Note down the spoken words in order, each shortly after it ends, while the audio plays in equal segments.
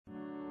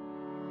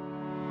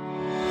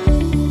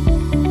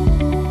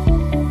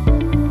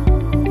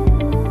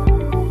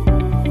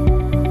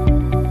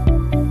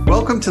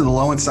Welcome to the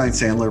Lowenstein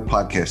Sandler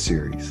podcast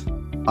series.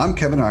 I'm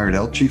Kevin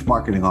Iredell, Chief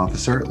Marketing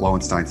Officer at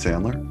Lowenstein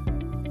Sandler.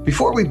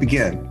 Before we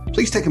begin,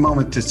 please take a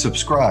moment to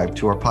subscribe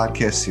to our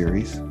podcast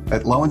series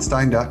at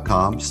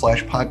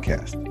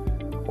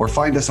lowenstein.com/podcast or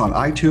find us on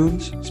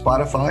iTunes,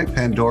 Spotify,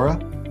 Pandora,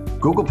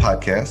 Google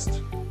Podcasts,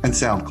 and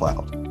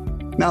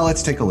SoundCloud. Now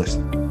let's take a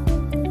listen.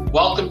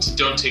 Welcome to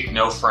Don't Take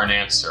No for an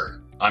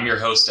Answer. I'm your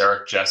host,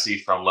 Eric Jesse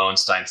from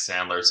Lowenstein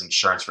Sandler's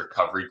Insurance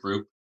Recovery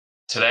Group.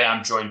 Today,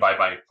 I'm joined by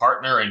my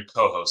partner and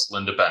co-host,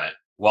 Linda Bennett.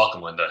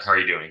 Welcome, Linda. How are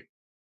you doing?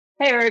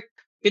 Hey, Eric.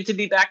 Good to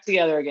be back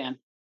together again.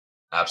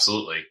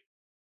 Absolutely.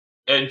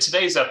 In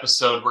today's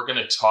episode, we're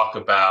going to talk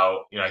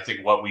about, I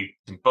think what we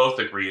can both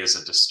agree is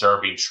a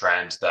disturbing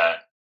trend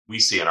that we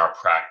see in our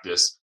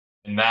practice,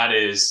 and that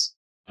is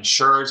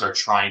insurers are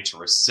trying to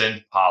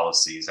rescind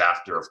policies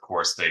after, of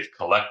course, they've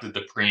collected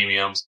the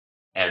premiums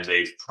and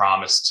they've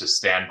promised to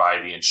stand by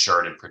the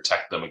insured and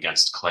protect them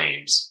against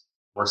claims.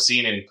 We're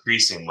seeing it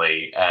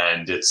increasingly,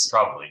 and it's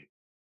troubling.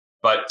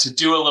 But to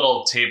do a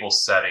little table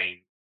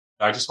setting,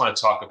 I just want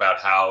to talk about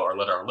how, or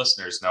let our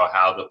listeners know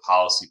how the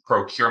policy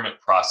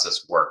procurement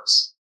process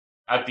works.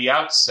 At the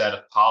outset,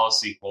 a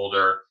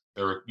policyholder,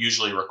 they're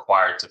usually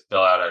required to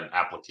fill out an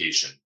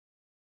application.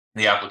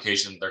 In the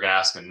application, they're going to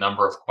ask a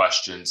number of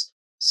questions.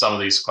 Some of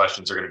these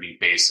questions are going to be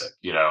basic,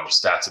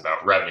 stats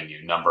about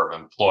revenue, number of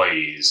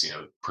employees,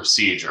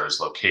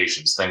 procedures,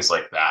 locations, things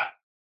like that.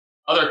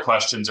 Other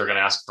questions are going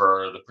to ask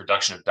for the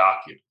production of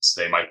documents.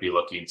 They might be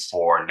looking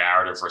for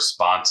narrative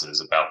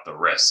responses about the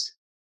risk.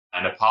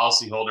 And a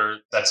policyholder,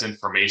 that's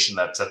information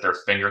that's at their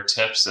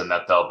fingertips and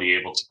that they'll be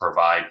able to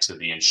provide to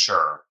the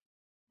insurer.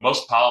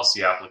 Most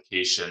policy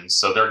applications,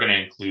 so they're going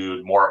to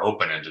include more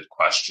open-ended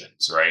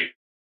questions, right?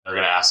 They're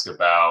going to ask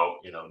about,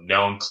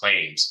 known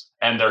claims.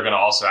 And they're going to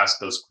also ask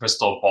those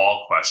crystal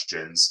ball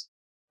questions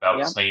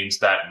about claims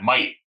that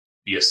might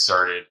be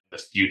asserted in the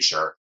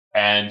future.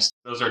 And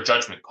those are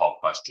judgment call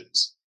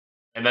questions.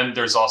 And then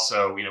there's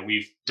also,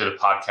 we did a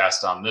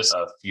podcast on this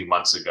a few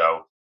months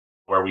ago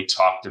where we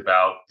talked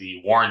about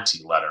the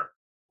warranty letter,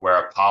 where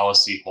a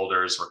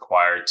policyholder is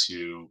required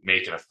to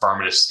make an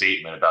affirmative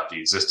statement about the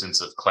existence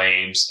of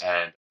claims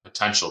and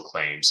potential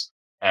claims.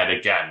 And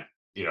again,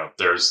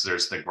 there's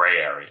the gray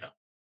area.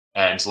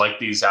 And like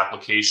these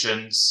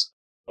applications,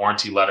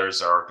 warranty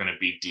letters are going to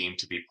be deemed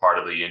to be part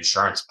of the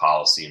insurance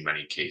policy in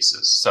many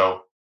cases.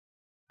 So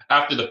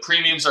after the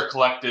premiums are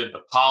collected, the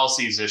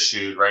policy is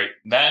issued, right?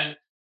 Then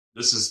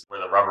this is where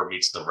the rubber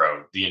meets the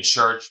road. The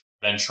insurer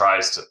then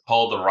tries to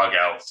pull the rug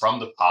out from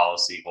the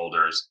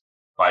policyholders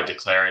by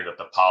declaring that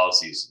the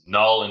policy is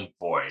null and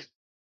void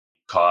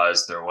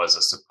because there was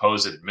a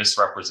supposed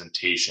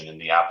misrepresentation in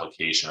the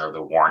application or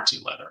the warranty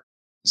letter.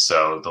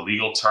 So the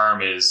legal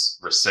term is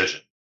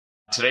rescission.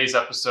 Today's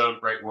episode,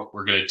 right, what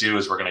we're going to do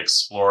is we're going to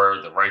explore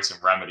the rights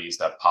and remedies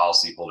that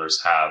policyholders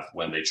have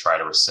when they try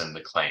to rescind the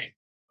claim.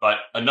 But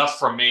enough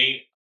from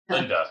me.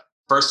 Linda,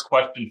 first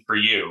question for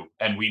you.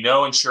 And we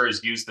know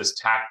insurers use this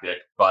tactic,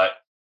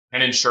 but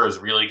can insurers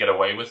really get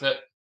away with it?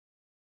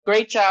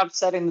 Great job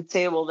setting the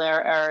table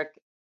there, Eric.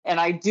 And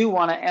I do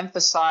want to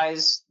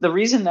emphasize the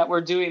reason that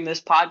we're doing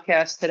this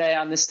podcast today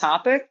on this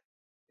topic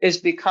is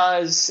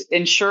because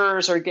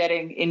insurers are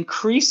getting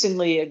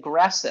increasingly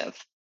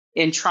aggressive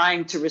in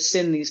trying to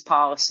rescind these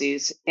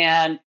policies.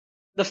 And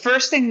the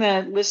first thing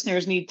that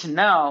listeners need to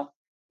know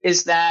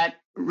is that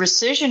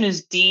rescission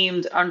is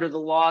deemed under the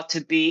law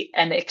to be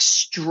an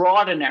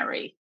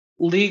extraordinary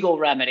legal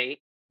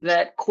remedy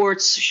that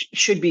courts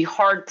should be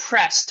hard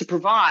pressed to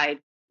provide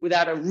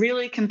without a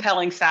really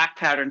compelling fact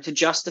pattern to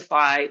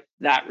justify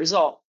that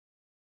result.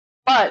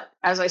 But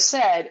as I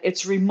said,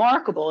 it's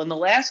remarkable. In the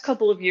last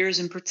couple of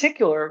years in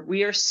particular,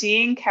 we are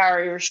seeing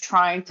carriers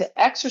trying to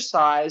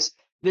exercise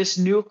this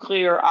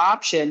nuclear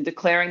option,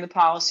 declaring the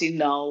policy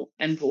null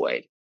and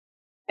void.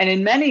 And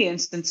in many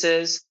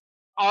instances,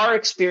 our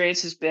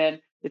experience has been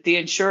that the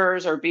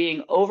insurers are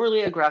being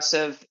overly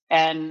aggressive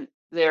and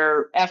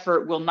their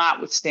effort will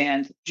not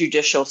withstand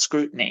judicial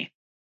scrutiny.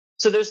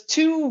 So there's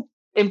two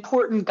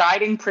important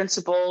guiding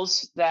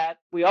principles that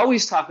we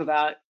always talk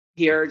about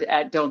here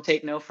at Don't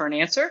Take No for an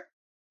Answer.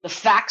 The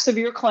facts of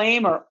your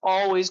claim are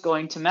always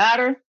going to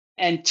matter.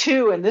 And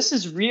two, and this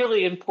is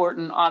really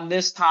important on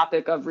this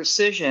topic of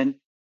rescission,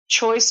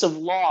 choice of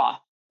law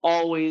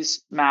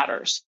always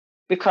matters.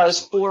 Because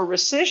for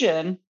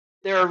rescission,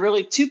 there are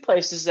really two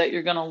places that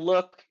you're going to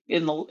look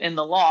in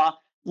the law.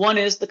 One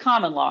is the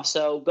common law.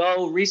 So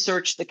go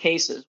research the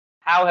cases.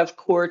 How have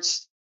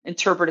courts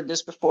interpreted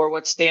this before?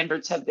 What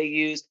standards have they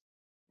used?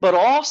 But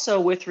also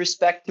with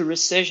respect to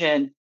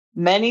rescission,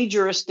 many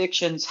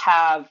jurisdictions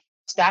have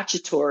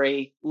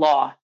statutory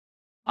law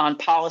on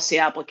policy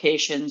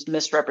applications,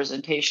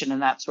 misrepresentation,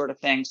 and that sort of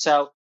thing.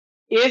 So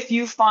if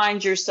you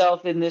find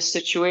yourself in this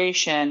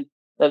situation,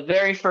 the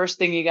very first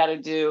thing you got to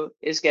do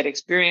is get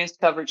experienced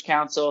coverage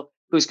counsel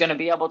who's going to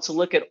be able to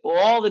look at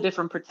all the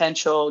different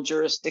potential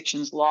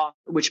jurisdictions law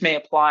which may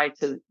apply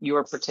to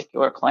your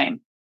particular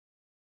claim.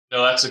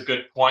 No, that's a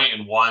good point,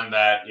 and one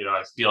that,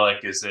 I feel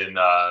like is in,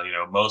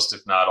 most,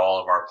 if not all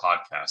of our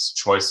podcasts.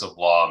 Choice of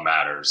law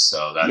matters.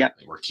 So that Yep.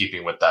 we're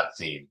keeping with that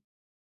theme.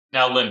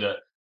 Now, Linda,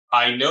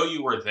 I know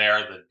you were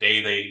there the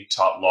day they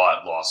taught law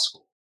at law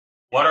school.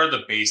 What are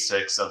the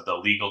basics of the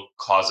legal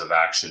cause of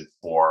action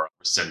for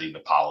rescinding the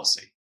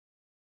policy?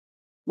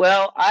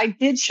 Well, I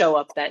did show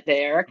up that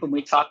day, Eric, when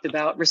we talked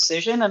about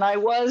rescission, and I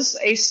was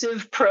a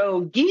Civ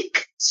Pro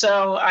geek.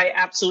 So I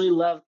absolutely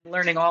love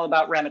learning all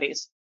about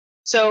remedies.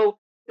 So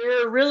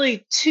there are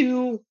really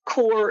two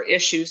core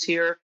issues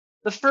here.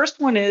 The first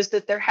one is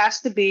that there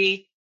has to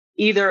be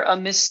either a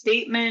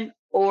misstatement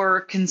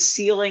or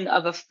concealing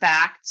of a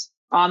fact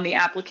on the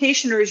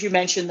application, or as you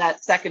mentioned,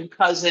 that second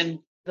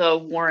cousin, the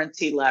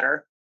warranty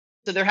letter.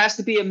 So there has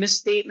to be a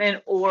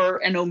misstatement or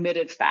an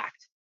omitted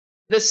fact.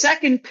 The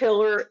second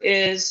pillar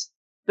is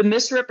the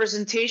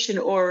misrepresentation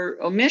or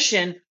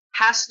omission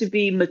has to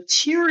be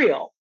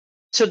material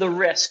to the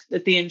risk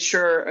that the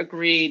insurer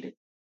agreed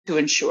to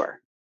insure.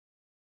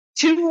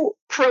 Two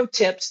pro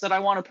tips that I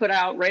want to put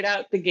out right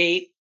out the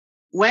gate.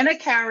 When a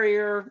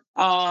carrier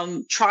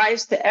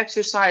tries to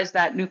exercise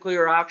that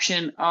nuclear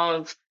option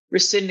of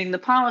rescinding the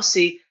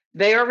policy,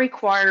 they are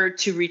required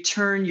to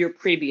return your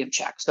premium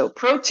check. So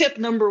pro tip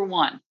number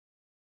one,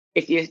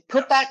 if you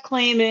put that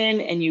claim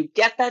in and you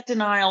get that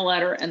denial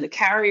letter and the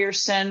carrier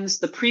sends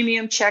the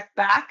premium check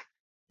back,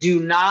 do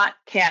not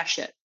cash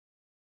it.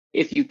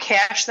 If you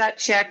cash that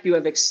check, you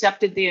have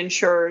accepted the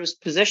insurer's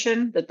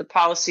position that the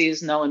policy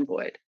is null and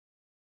void.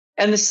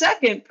 And the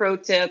second pro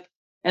tip,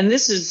 and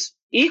this is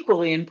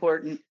equally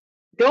important,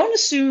 don't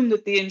assume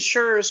that the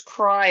insurer's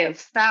cry of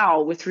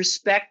foul with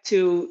respect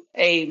to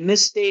a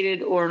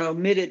misstated or an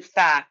omitted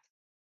fact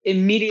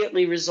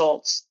immediately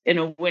results in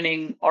a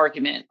winning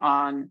argument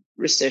on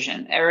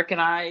rescission. Eric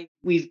and I,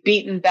 we've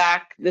beaten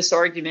back this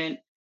argument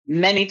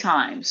many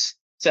times.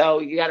 So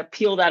you got to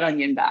peel that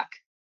onion back.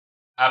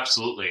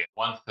 Absolutely.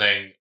 One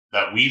thing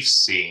that we've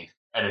seen,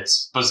 and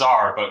it's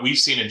bizarre, but we've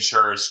seen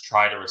insurers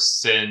try to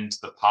rescind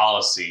the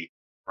policy,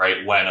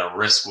 right, when a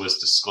risk was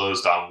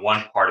disclosed on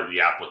one part of the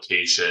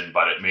application,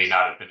 but it may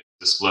not have been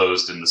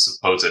disclosed in the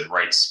supposed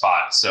right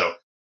spot. So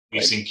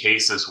we've seen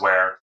cases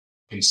where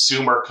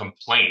consumer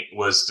complaint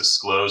was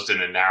disclosed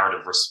in a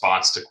narrative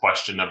response to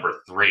question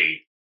number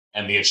 3,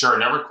 and the insurer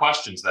never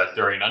questions that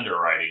during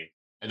underwriting.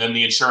 And then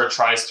the insurer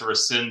tries to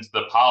rescind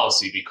the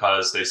policy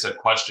because they said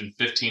question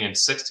 15 and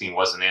 16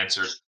 wasn't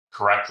answered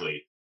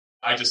correctly.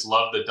 I just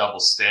love the double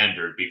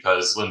standard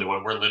because, Linda,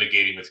 when we're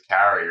litigating with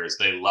carriers,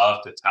 they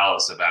love to tell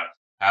us about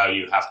how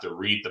you have to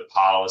read the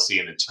policy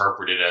and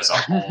interpret it as a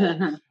whole.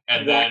 And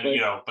Exactly.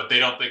 then, but they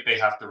don't think they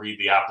have to read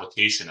the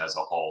application as a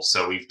whole.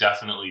 So we've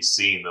definitely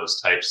seen those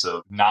types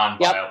of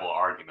non-viable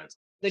arguments.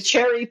 The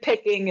cherry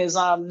picking is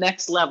on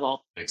next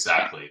level.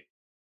 Exactly.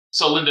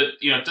 So, Linda,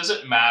 does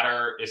it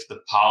matter if the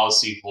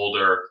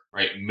policyholder,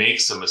 right,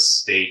 makes a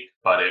mistake,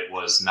 but it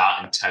was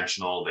not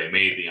intentional? They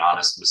made the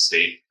honest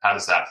mistake. How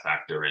does that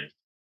factor in?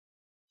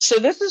 So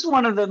this is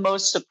one of the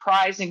most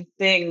surprising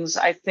things,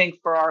 I think,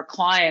 for our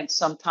clients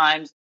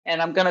sometimes.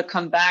 And I'm going to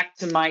come back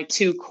to my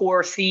two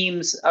core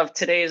themes of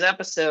today's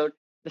episode.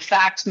 The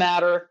facts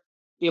matter.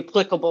 The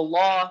applicable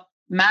law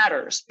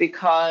matters,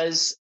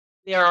 because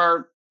there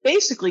are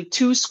basically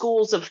two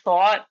schools of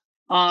thought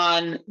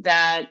on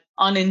that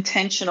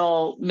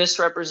unintentional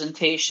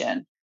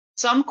misrepresentation.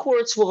 Some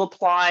courts will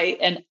apply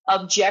an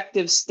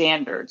objective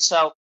standard.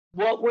 So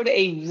what would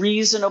a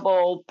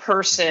reasonable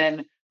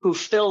person who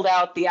filled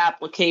out the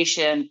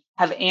application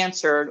have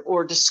answered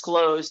or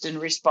disclosed in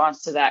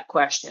response to that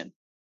question?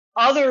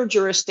 Other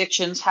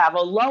jurisdictions have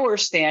a lower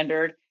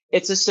standard.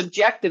 It's a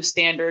subjective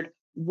standard.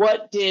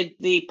 What did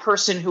the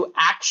person who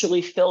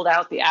actually filled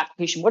out the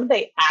application, what did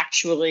they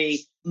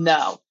actually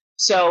know?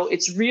 So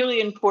it's really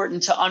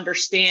important to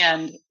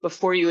understand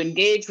before you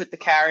engage with the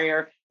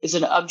carrier, is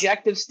an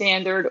objective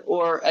standard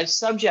or a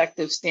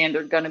subjective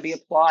standard going to be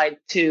applied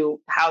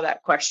to how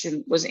that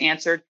question was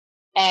answered?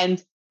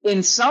 And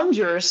in some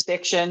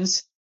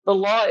jurisdictions, the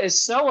law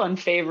is so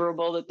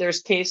unfavorable that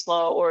there's case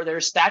law or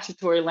there's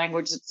statutory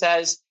language that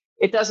says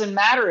it doesn't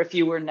matter if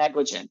you were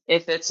negligent.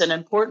 If it's an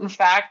important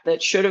fact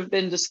that should have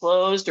been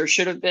disclosed or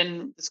should have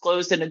been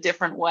disclosed in a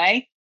different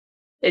way,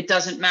 it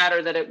doesn't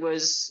matter that it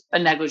was a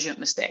negligent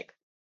mistake.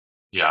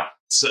 Yeah,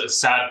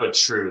 it's sad but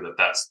true that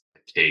that's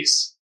the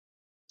case.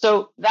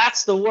 So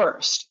that's the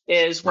worst,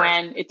 is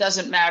when it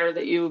doesn't matter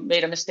that you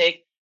made a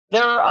mistake.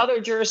 There are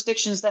other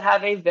jurisdictions that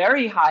have a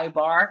very high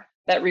bar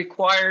that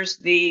requires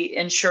the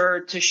insurer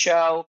to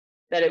show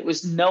that it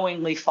was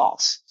knowingly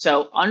false.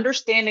 So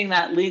understanding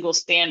that legal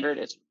standard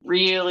is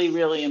really,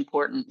 really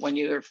important when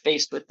you're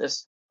faced with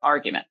this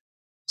argument.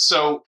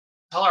 So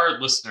tell our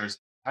listeners,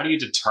 how do you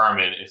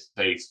determine if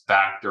a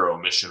fact or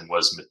omission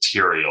was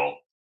material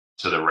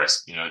to the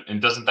risk?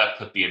 And doesn't that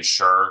put the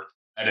insurer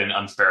at an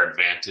unfair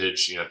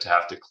advantage, to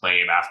have to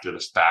claim after the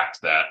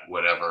fact that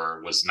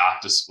whatever was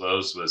not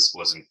disclosed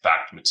was in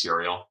fact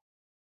material?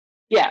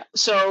 Yeah.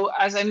 So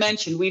as I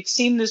mentioned, we've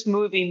seen this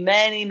movie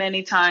many,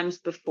 many times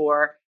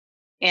before.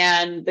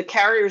 And the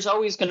carrier is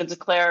always going to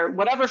declare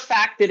whatever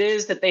fact it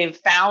is that they've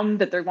found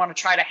that they want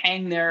to try to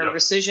hang their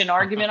rescission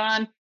argument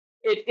on.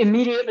 It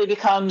immediately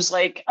becomes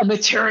like a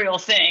material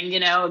thing,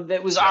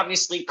 that was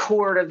obviously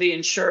core to the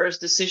insurer's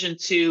decision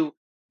to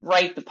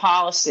write the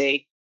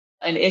policy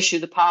and issue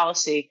the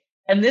policy.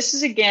 And this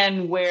is,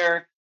 again,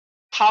 where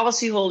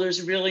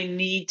policyholders really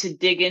need to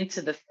dig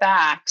into the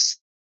facts.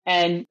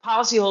 And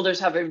policyholders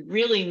have a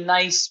really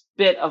nice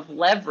bit of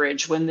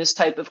leverage when this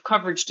type of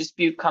coverage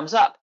dispute comes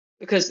up,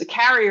 because the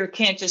carrier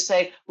can't just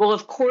say, well,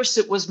 of course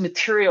it was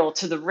material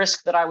to the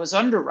risk that I was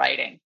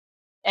underwriting.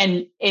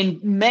 And in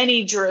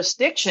many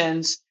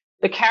jurisdictions,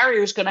 the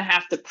carrier is going to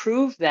have to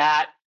prove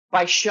that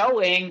by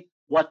showing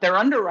what their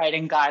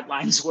underwriting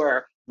guidelines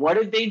were. What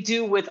did they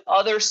do with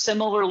other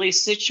similarly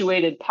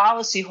situated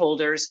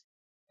policyholders?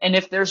 And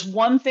if there's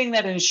one thing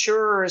that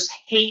insurers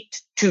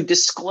hate to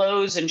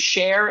disclose and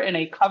share in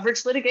a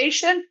coverage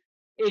litigation,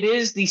 it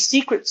is the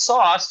secret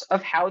sauce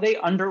of how they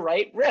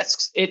underwrite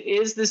risks. It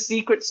is the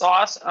secret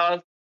sauce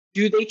of,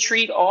 do they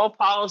treat all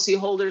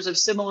policyholders of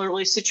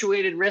similarly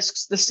situated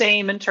risks the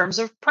same in terms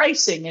of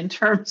pricing, in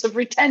terms of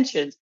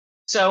retention?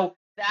 So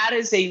that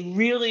is a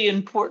really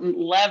important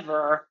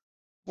lever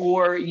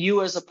for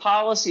you as a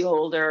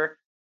policyholder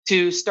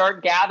to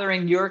start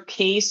gathering your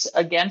case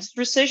against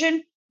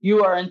rescission.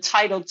 You are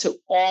entitled to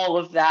all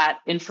of that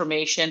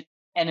information.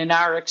 And in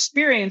our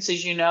experience,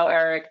 as you know,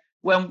 Eric,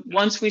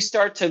 once we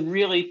start to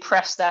really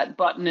press that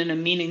button in a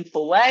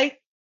meaningful way,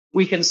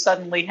 we can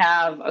suddenly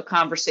have a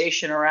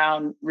conversation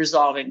around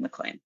resolving the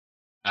claim.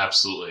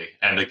 Absolutely.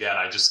 And again,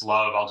 I'll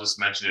just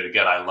mention it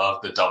again. I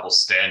love the double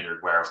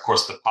standard where, of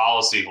course, the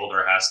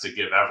policyholder has to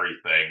give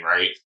everything,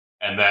 right?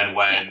 And then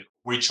when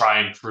we try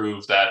and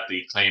prove that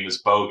the claim is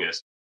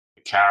bogus,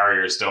 the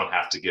carriers don't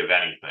have to give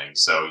anything.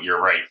 So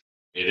you're right.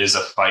 It is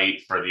a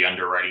fight for the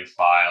underwriting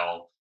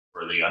file,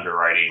 for the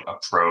underwriting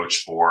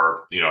approach,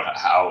 for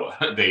how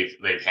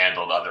they've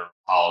handled other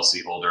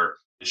policyholder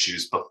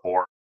issues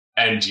before.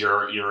 And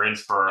you're in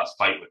for a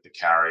fight with the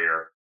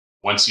carrier.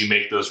 Once you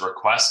make those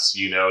requests,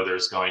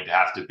 there's going to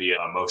have to be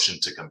a motion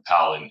to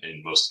compel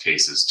in most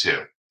cases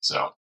too.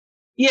 So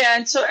yeah,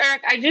 and so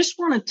Eric, I just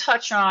want to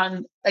touch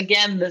on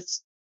again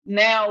this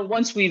now.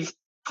 Once we've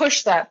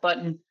pushed that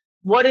button,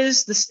 what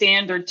is the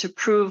standard to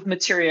prove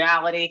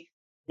materiality?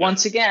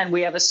 Once again,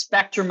 we have a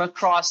spectrum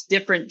across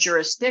different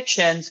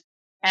jurisdictions,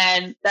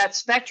 and that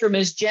spectrum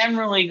is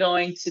generally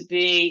going to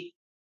be,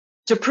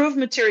 to prove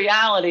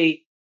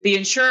materiality, the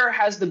insurer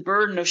has the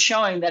burden of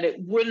showing that it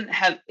wouldn't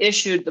have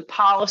issued the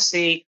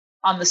policy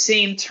on the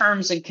same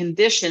terms and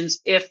conditions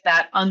if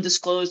that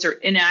undisclosed or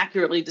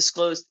inaccurately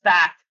disclosed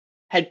fact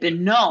had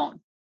been known.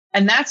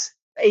 And that's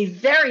a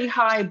very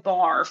high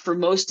bar for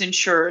most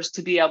insurers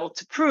to be able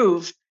to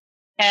prove.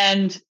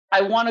 And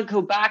I want to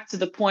go back to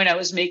the point I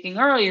was making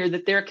earlier,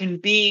 that there can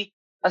be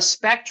a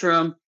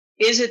spectrum.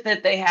 Is it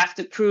that they have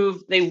to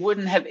prove they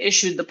wouldn't have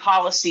issued the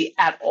policy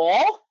at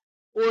all,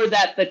 or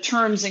that the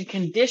terms and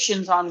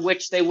conditions on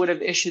which they would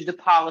have issued the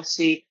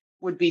policy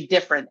would be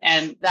different?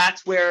 And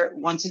that's where,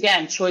 once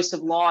again, choice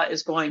of law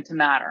is going to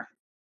matter.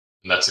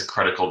 And that's a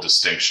critical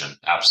distinction.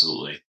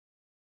 Absolutely.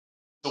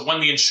 So when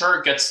the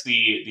insurer gets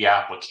the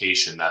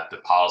application that the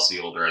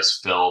policyholder has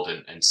filled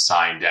and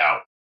signed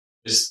out,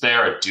 is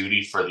there a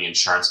duty for the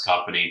insurance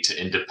company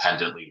to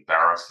independently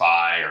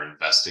verify or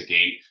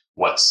investigate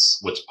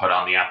what's put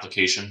on the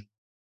application?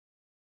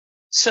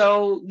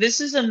 So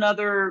this is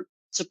another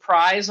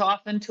surprise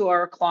often to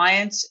our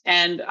clients,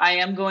 and I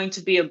am going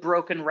to be a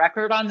broken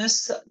record on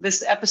this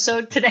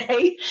episode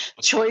today.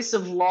 Choice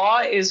of law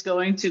is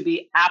going to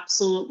be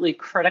absolutely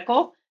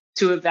critical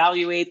to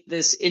evaluate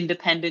this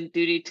independent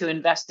duty to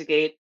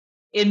investigate.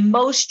 In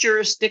most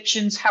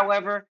jurisdictions,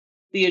 however,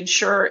 the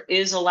insurer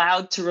is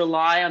allowed to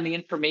rely on the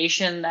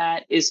information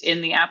that is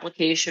in the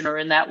application or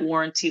in that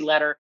warranty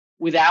letter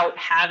without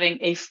having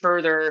a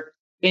further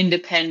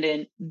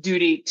independent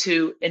duty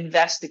to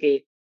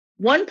investigate.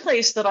 One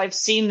place that I've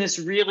seen this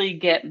really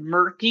get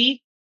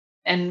murky,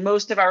 and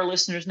most of our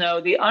listeners know,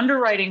 the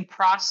underwriting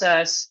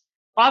process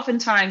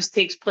oftentimes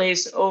takes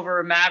place over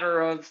a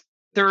matter of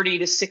 30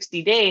 to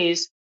 60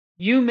 days.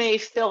 You may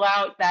fill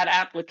out that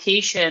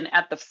application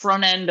at the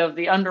front end of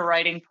the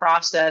underwriting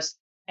process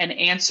and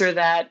answer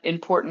that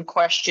important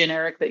question,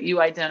 Eric, that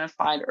you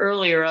identified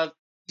earlier of,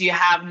 do you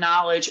have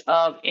knowledge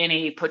of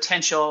any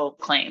potential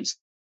claims?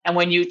 And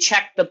when you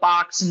check the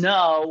box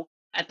no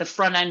at the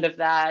front end of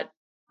that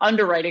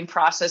underwriting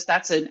process,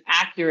 that's an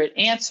accurate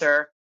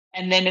answer.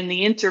 And then in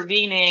the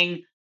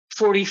intervening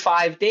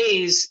 45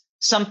 days,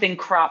 something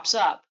crops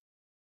up.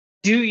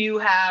 Do you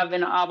have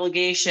an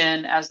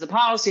obligation as the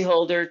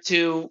policyholder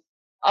to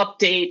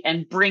update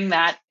and bring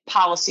that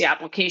policy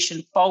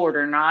application forward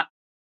or not?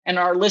 And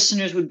our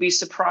listeners would be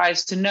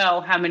surprised to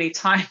know how many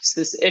times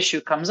this issue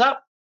comes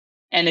up.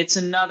 And it's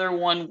another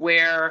one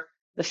where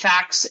the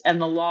facts and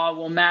the law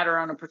will matter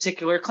on a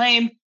particular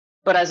claim.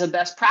 But as a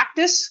best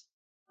practice,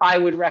 I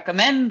would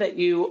recommend that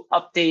you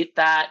update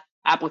that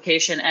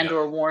application and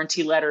or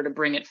warranty letter to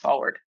bring it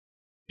forward.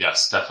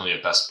 Yes, definitely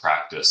a best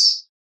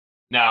practice.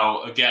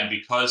 Now, again,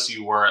 because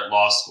you were at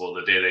law school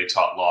the day they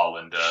taught law,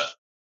 Linda,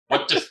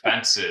 what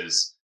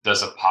defenses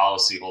does a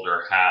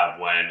policyholder have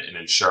when an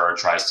insurer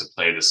tries to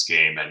play this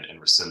game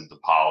and rescind the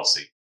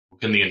policy? What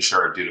can the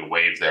insurer do to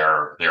waive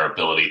their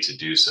ability to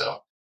do so?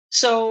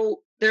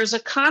 So there's a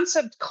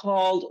concept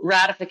called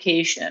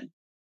ratification.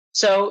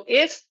 So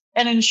if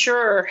an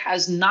insurer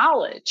has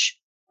knowledge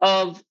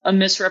of a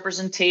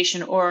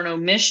misrepresentation or an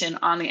omission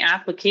on the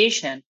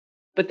application,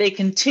 but they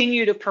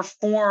continue to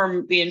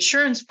perform the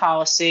insurance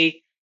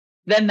policy,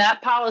 then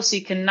that policy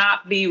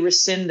cannot be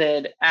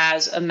rescinded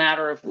as a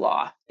matter of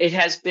law. It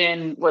has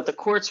been what the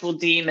courts will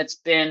deem it's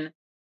been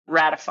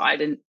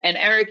ratified. And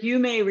Eric, you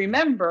may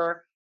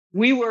remember,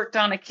 we worked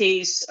on a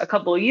case a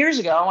couple of years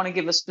ago. I want to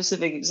give a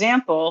specific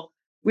example.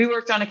 We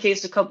worked on a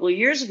case a couple of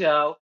years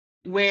ago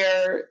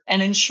where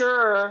an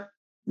insurer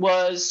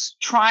was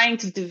trying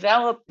to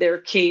develop their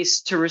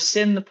case to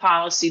rescind the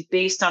policy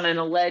based on an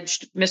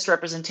alleged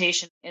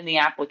misrepresentation in the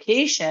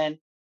application.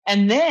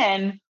 And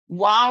then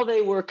while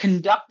they were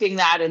conducting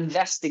that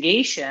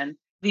investigation,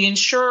 the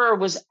insurer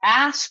was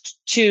asked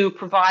to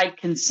provide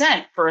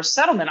consent for a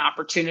settlement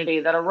opportunity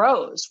that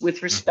arose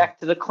with respect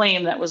to the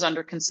claim that was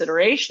under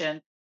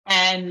consideration.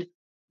 And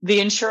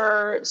the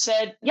insurer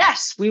said,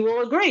 yes, we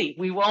will agree.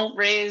 We won't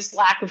raise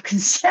lack of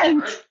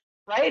consent.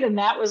 Right. And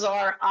that was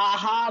our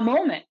aha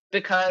moment,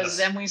 because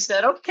then we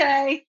said,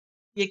 OK,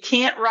 you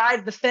can't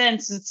ride the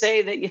fence and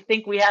say that you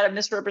think we had a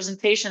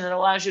misrepresentation that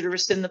allows you to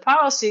rescind the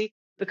policy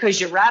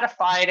because you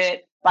ratified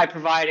it by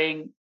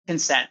providing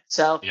consent.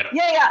 So,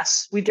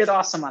 yes, we did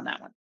awesome on that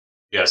one.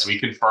 Yes, we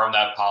confirmed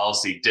that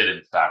policy did,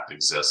 in fact,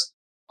 exist.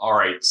 All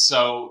right.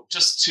 So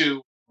just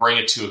to bring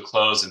it to a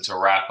close and to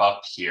wrap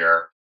up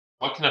here,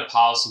 what can a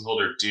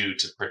policyholder do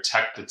to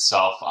protect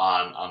itself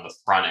on the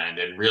front end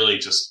and really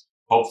just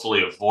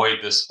hopefully avoid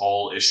this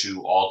whole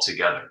issue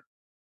altogether?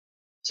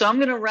 So I'm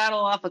going to rattle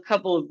off a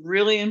couple of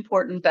really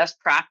important best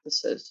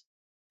practices.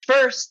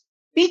 First,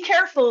 be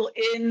careful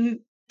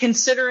in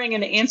considering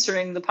and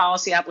answering the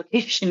policy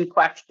application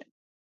question.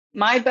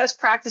 My best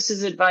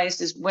practices advice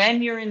is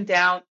when you're in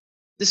doubt,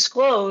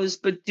 disclose,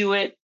 but do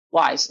it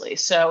wisely.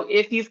 So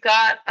if you've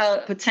got a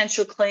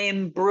potential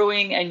claim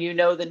brewing and you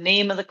know the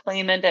name of the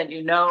claimant and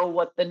you know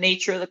what the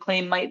nature of the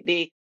claim might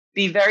be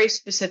very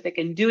specific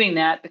in doing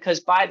that, because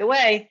by the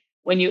way,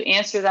 when you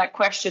answer that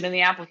question in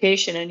the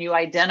application and you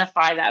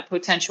identify that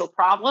potential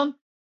problem,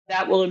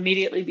 that will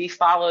immediately be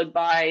followed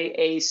by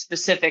a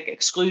specific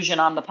exclusion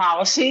on the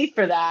policy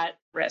for that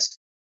risk.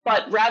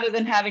 But rather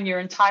than having your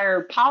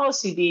entire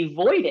policy be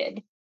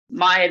voided,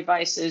 my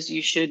advice is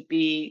you should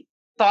be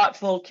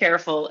thoughtful,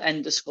 careful,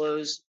 and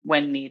disclose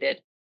when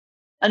needed.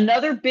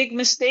 Another big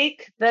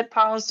mistake that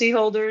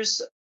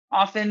policyholders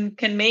often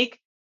can make,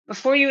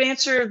 before you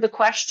answer the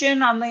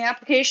question on the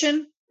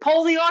application,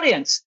 poll the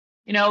audience.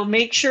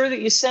 Make sure that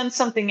you send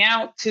something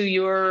out to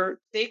your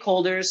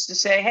stakeholders to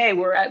say, hey,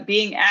 we're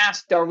being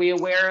asked, are we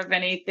aware of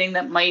anything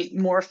that might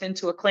morph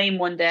into a claim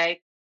one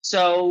day?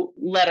 So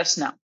let us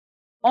know.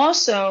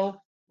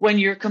 Also, when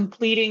you're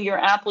completing your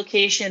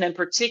application, and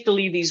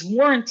particularly these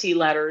warranty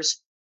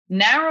letters,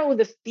 narrow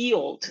the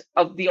field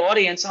of the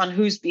audience on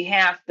whose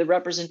behalf the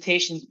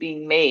representation is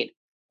being made.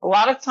 A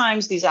lot of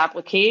times these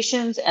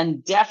applications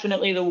and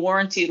definitely the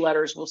warranty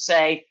letters will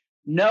say,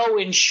 no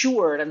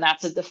insured, and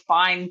that's a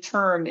defined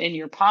term in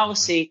your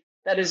policy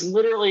that is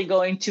literally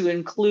going to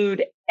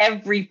include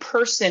every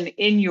person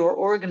in your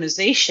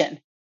organization.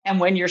 And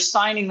when you're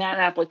signing that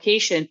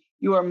application,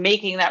 you are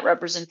making that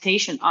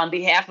representation on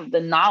behalf of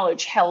the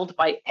knowledge held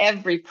by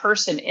every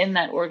person in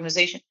that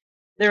organization.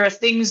 There are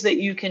things that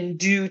you can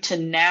do to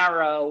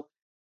narrow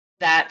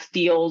that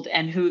field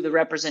and who the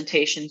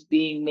representation is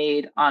being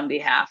made on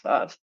behalf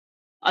of.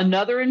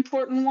 Another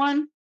important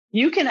one,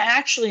 you can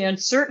actually, on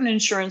certain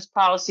insurance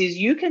policies,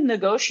 you can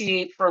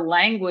negotiate for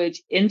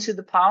language into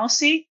the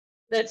policy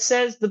that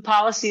says the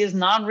policy is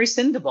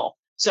non-rescindable.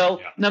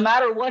 So no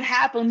matter what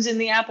happens in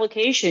the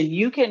application,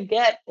 you can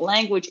get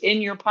language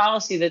in your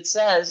policy that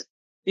says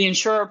the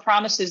insurer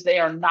promises they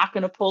are not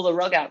going to pull the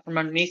rug out from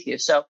underneath you.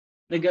 So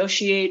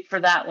negotiate for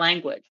that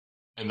language.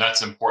 And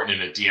that's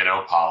important in a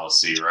D&O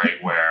policy,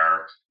 right?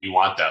 Where you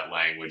want that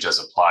language as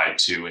applied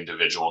to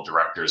individual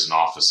directors and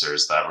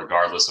officers, that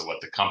regardless of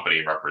what the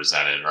company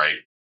represented, right,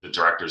 the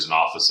directors and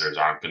officers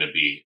aren't going to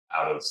be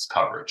out of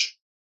coverage.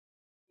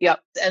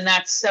 Yep. And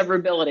that's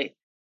severability.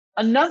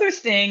 Another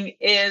thing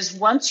is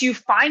once you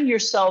find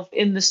yourself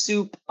in the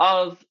soup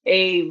of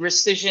a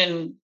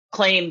rescission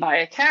claim by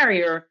a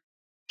carrier,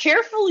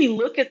 carefully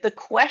look at the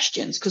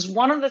questions, because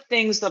one of the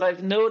things that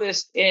I've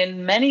noticed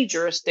in many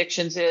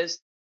jurisdictions is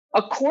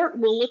a court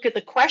will look at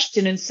the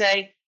question and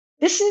say,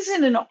 this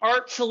isn't an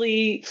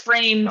artfully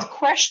framed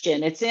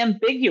question. It's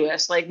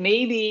ambiguous. Like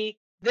maybe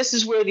this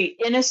is where the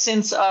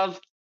innocence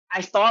of,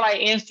 I thought I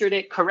answered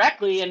it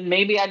correctly, and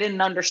maybe I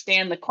didn't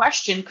understand the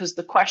question because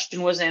the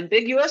question was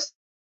ambiguous.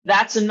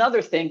 That's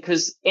another thing,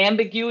 because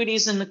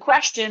ambiguities in the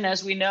question,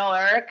 as we know,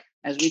 Eric,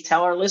 as we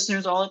tell our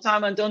listeners all the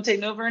time on Don't Take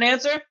No for an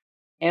Answer,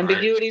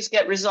 ambiguities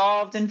get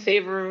resolved in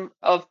favor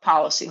of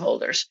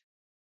policyholders.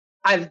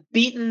 I've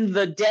beaten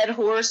the dead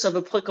horse of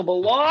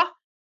applicable law.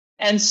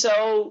 And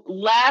so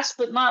last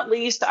but not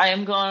least, I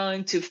am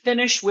going to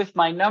finish with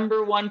my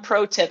number one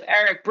pro tip.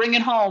 Eric, bring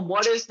it home.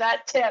 What is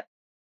that tip?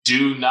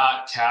 Do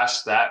not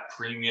cash that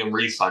premium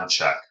refund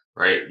check,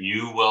 right?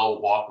 You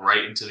will walk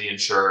right into the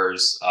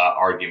insurer's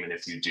argument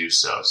if you do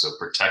so. So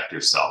protect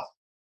yourself.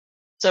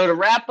 So to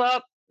wrap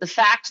up, the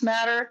facts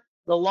matter.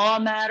 The law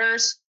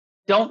matters.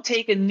 Don't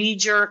take a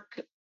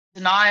knee-jerk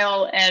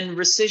denial and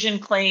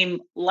rescission claim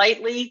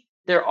lightly.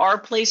 There are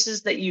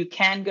places that you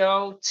can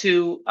go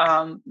to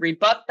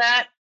rebut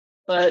that,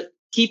 but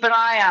keep an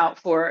eye out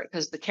for it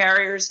because the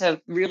carriers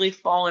have really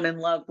fallen in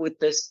love with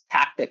this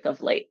tactic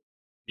of late.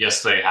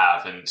 Yes, they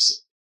have. And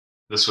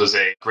this was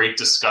a great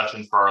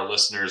discussion for our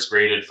listeners,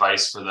 great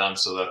advice for them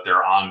so that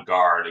they're on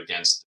guard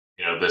against,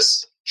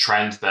 this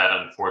trend that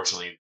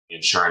unfortunately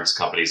insurance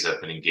companies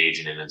have been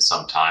engaging in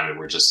some time, and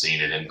we're just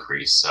seeing it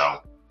increase.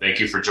 So thank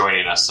you for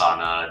joining us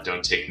on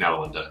Don't Take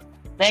No, Linda.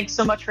 Thanks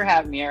so much for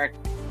having me, Eric.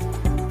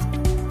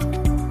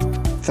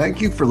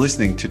 Thank you for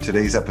listening to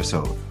today's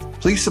episode.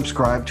 Please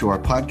subscribe to our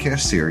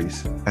podcast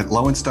series at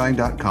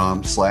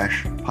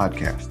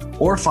lowenstein.com/podcast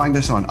or find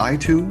us on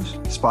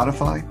iTunes,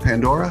 Spotify,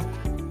 Pandora,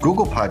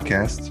 Google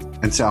Podcasts,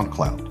 and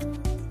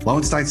SoundCloud.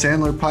 Lowenstein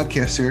Sandler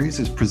podcast series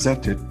is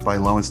presented by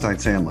Lowenstein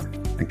Sandler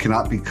and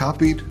cannot be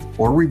copied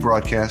or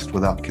rebroadcast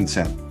without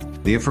consent.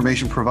 The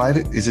information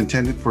provided is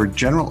intended for a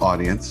general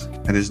audience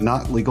and is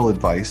not legal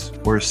advice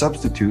or a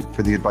substitute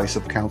for the advice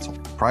of counsel.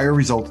 Prior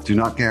results do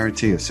not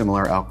guarantee a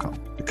similar outcome.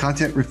 The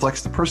content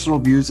reflects the personal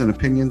views and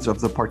opinions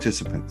of the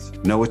participants.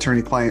 No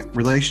attorney-client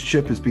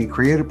relationship is being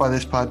created by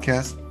this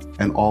podcast,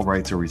 and all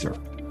rights are reserved.